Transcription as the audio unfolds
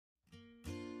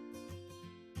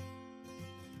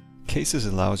CAESES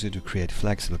allows you to create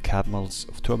flexible CAD models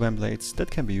of turbine blades that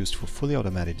can be used for fully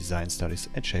automatic design studies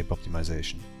and shape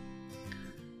optimization.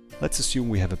 Let's assume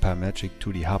we have a parametric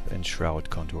 2D hub and shroud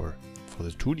contour. For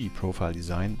the 2D profile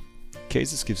design,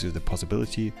 CAESES gives you the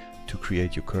possibility to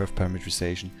create your curve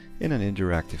parameterization in an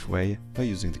interactive way by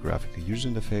using the graphical user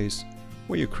interface,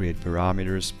 where you create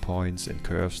parameters, points and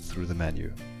curves through the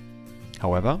menu.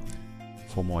 However,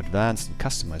 for more advanced and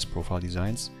customized profile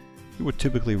designs, you would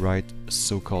typically write a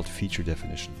so-called feature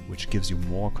definition, which gives you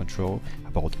more control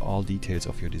about all details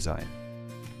of your design.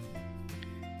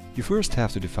 You first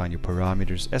have to define your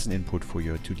parameters as an input for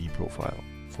your 2D profile.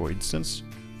 For instance,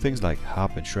 things like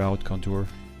hub and shroud contour,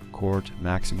 chord,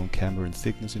 maximum camber and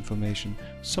thickness information,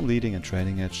 some leading and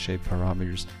trailing edge shape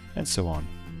parameters, and so on.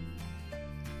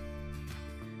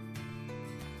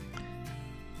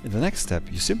 In the next step,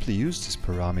 you simply use this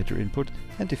parameter input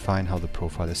and define how the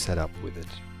profile is set up with it.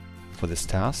 For this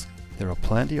task, there are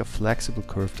plenty of flexible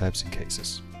curve types in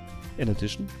CAESES. In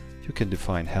addition, you can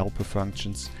define helper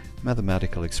functions,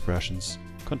 mathematical expressions,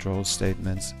 control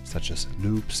statements such as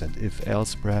loops and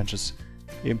if-else branches,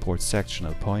 import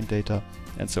sectional point data,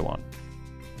 and so on.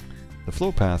 The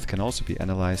flow path can also be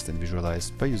analyzed and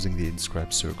visualized by using the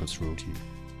inscribe circles routine.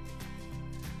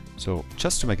 So,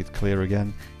 just to make it clear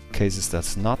again, CAESES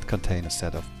does not contain a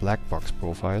set of black box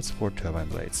profiles for turbine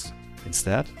blades.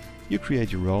 Instead, you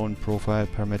create your own profile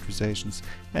parameterizations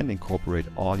and incorporate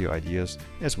all your ideas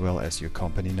as well as your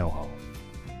company know-how.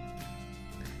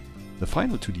 The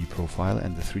final 2D profile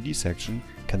and the 3D section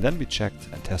can then be checked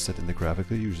and tested in the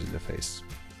graphical user interface.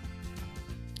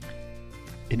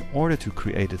 In order to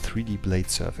create a 3D blade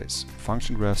surface,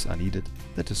 function graphs are needed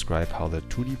that describe how the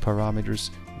 2D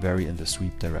parameters vary in the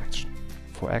sweep direction.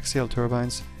 For axial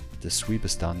turbines, the sweep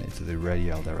is done into the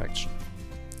radial direction.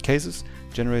 CAESES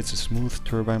generates a smooth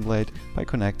turbine blade by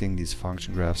connecting these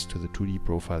function graphs to the 2D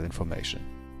profile information.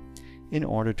 In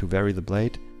order to vary the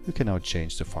blade, you can now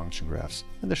change the function graphs,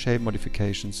 and the shape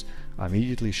modifications are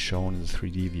immediately shown in the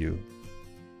 3D view.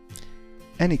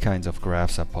 Any kinds of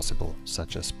graphs are possible,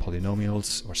 such as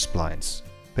polynomials or splines.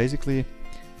 Basically,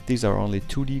 these are only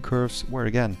 2D curves where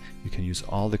again you can use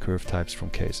all the curve types from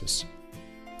CAESES.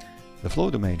 The flow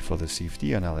domain for the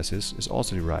CFD analysis is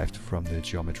also derived from the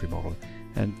geometry model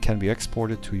and can be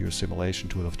exported to your simulation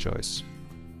tool of choice.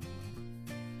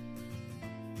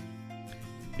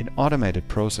 In automated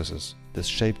processes, this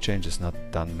shape change is not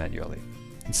done manually.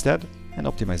 Instead, an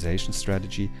optimization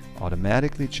strategy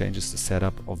automatically changes the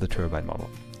setup of the turbine model.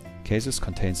 CAESES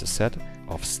contains a set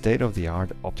of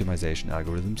state-of-the-art optimization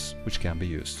algorithms which can be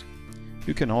used.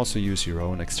 You can also use your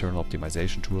own external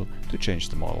optimization tool to change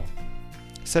the model.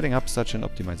 Setting up such an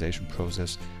optimization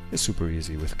process is super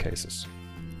easy with CAESES.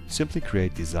 Simply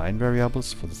create design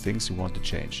variables for the things you want to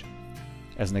change.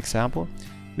 As an example,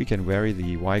 we can vary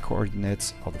the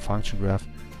y-coordinates of the function graph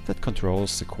that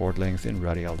controls the chord length in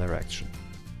radial direction.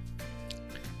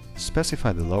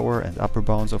 Specify the lower and upper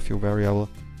bounds of your variable,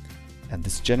 and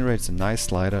this generates a nice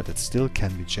slider that still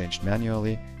can be changed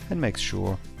manually and makes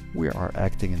sure we are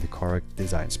acting in the correct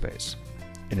design space.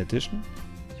 In addition,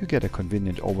 you get a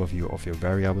convenient overview of your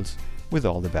variables with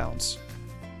all the bounds.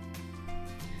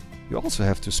 You also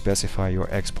have to specify your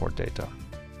export data.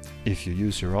 If you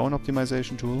use your own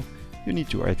optimization tool, you need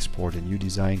to export a new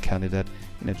design candidate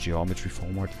in a geometry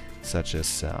format such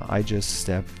as IGES,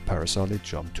 STEP, Parasolid,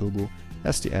 Jump Turbo,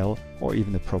 STL, or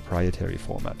even a proprietary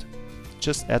format.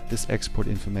 Just add this export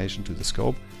information to the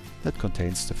scope that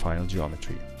contains the final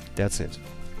geometry. That's it.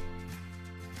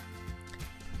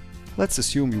 Let's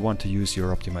assume you want to use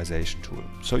your optimization tool,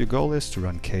 so your goal is to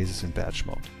run CAESES in batch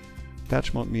mode.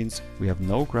 Batch mode means we have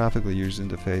no graphical user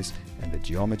interface and the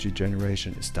geometry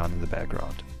generation is done in the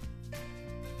background.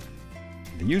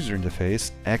 In the user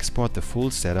interface, export the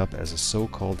full setup as a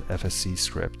so-called FSC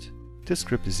script. This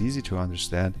script is easy to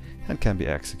understand and can be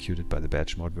executed by the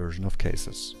batch mode version of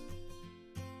CAESES.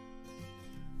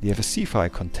 The FSC file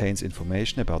contains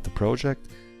information about the project,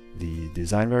 the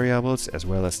design variables, as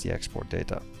well as the export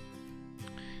data.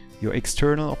 Your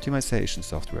external optimization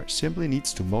software simply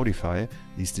needs to modify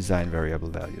these design variable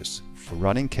values. For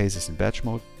running CAESES in batch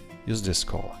mode, use this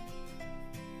call.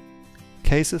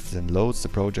 CAESES then loads the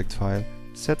project file,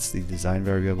 sets the design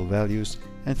variable values,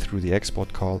 and through the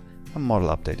export call, a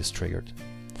model update is triggered.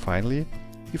 Finally,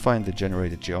 you find the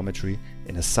generated geometry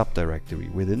in a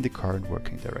subdirectory within the current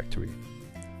working directory.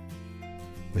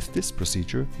 With this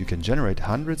procedure, you can generate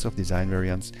hundreds of design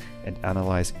variants and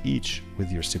analyze each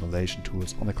with your simulation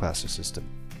tools on the cluster system.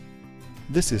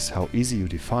 This is how easy you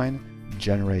define,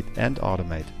 generate and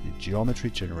automate the geometry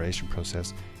generation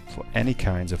process for any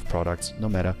kinds of products, no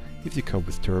matter if you cope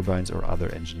with turbines or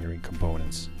other engineering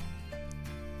components.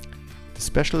 The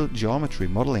special geometry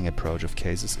modeling approach of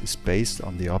CAESES is based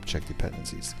on the object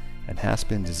dependencies and has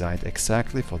been designed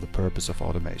exactly for the purpose of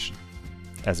automation.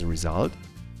 As a result,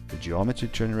 the geometry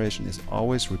generation is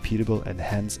always repeatable and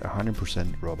hence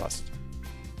 100% robust.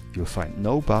 You'll find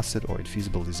no busted or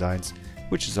infeasible designs,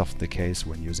 which is often the case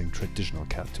when using traditional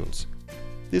CAD tools.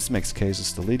 This makes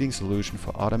CAESES the leading solution for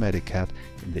automated CAD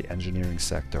in the engineering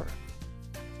sector.